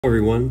Hello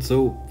everyone,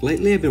 so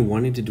lately I've been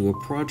wanting to do a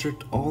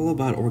project all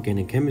about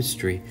organic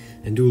chemistry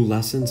and do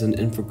lessons and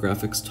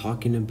infographics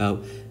talking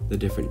about the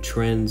different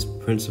trends,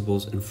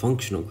 principles, and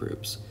functional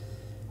groups.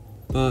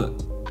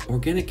 But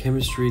organic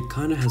chemistry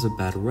kind of has a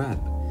bad rep.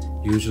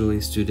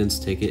 Usually students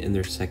take it in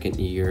their second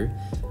year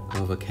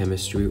of a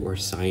chemistry or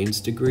science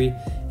degree,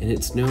 and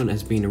it's known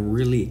as being a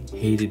really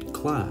hated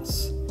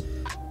class.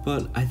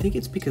 But I think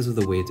it's because of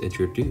the way it's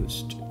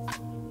introduced.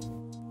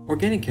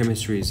 Organic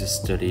chemistry is a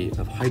study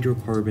of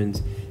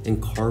hydrocarbons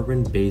and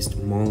carbon-based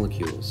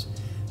molecules,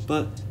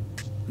 but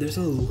there's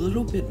a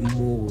little bit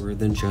more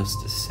than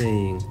just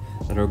saying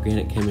that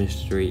organic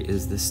chemistry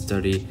is the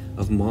study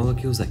of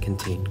molecules that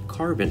contain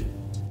carbon.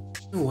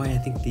 Why I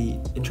think the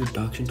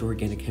introduction to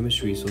organic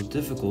chemistry is so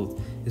difficult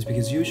is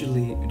because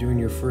usually during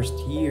your first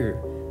year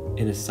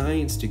in a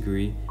science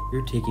degree,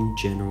 you're taking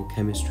general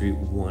chemistry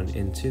 1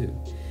 and 2.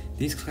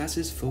 These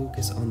classes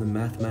focus on the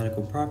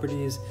mathematical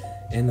properties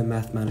and the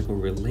mathematical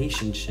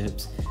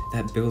relationships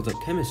that build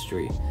up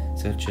chemistry,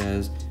 such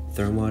as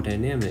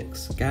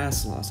thermodynamics,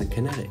 gas laws, and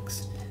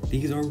kinetics.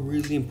 These are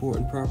really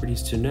important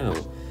properties to know,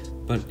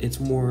 but it's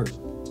more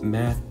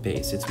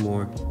math-based, it's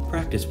more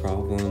practice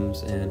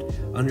problems and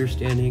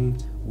understanding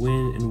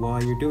when and why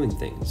you're doing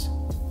things.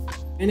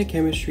 Organic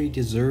chemistry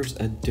deserves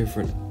a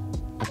different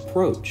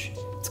approach.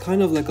 It's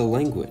kind of like a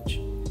language.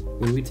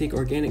 When we take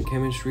organic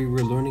chemistry,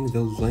 we're learning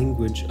the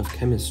language of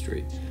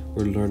chemistry.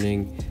 We're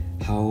learning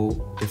how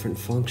different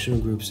functional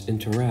groups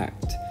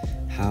interact,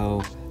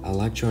 how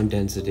electron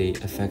density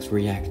affects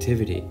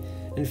reactivity,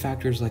 and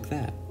factors like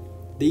that.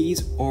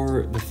 These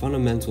are the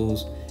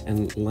fundamentals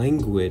and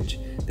language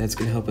that's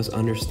going to help us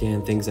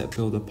understand things that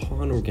build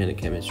upon organic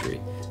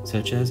chemistry,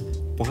 such as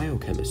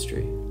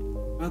biochemistry.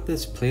 Throughout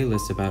this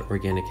playlist about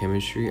organic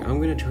chemistry, I'm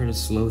going to try to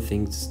slow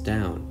things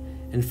down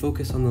and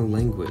focus on the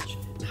language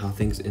and how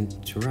things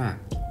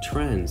interact,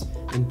 trends,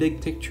 and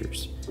big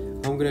pictures.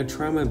 I'm going to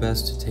try my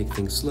best to take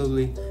things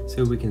slowly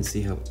so we can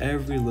see how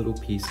every little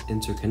piece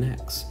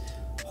interconnects,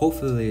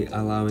 hopefully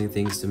allowing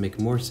things to make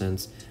more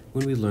sense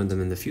when we learn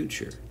them in the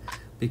future,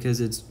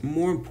 because it's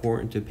more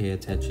important to pay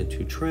attention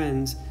to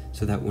trends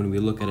so that when we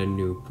look at a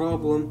new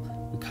problem,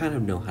 we kind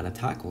of know how to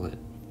tackle it.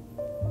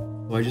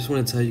 So I just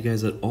want to tell you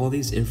guys that all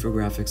these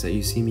infographics that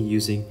you see me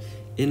using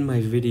in my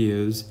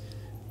videos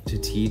to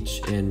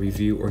teach and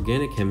review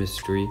organic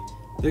chemistry,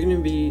 they're going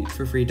to be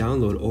for free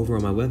download over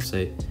on my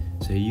website,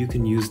 so you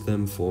can use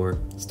them for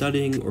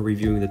studying or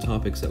reviewing the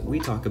topics that we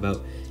talk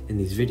about in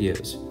these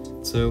videos.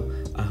 So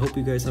I hope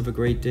you guys have a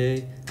great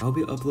day. I'll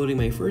be uploading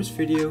my first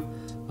video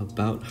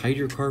about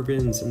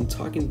hydrocarbons and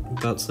talking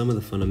about some of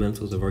the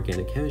fundamentals of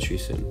organic chemistry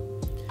soon.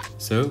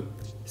 So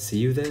see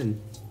you then.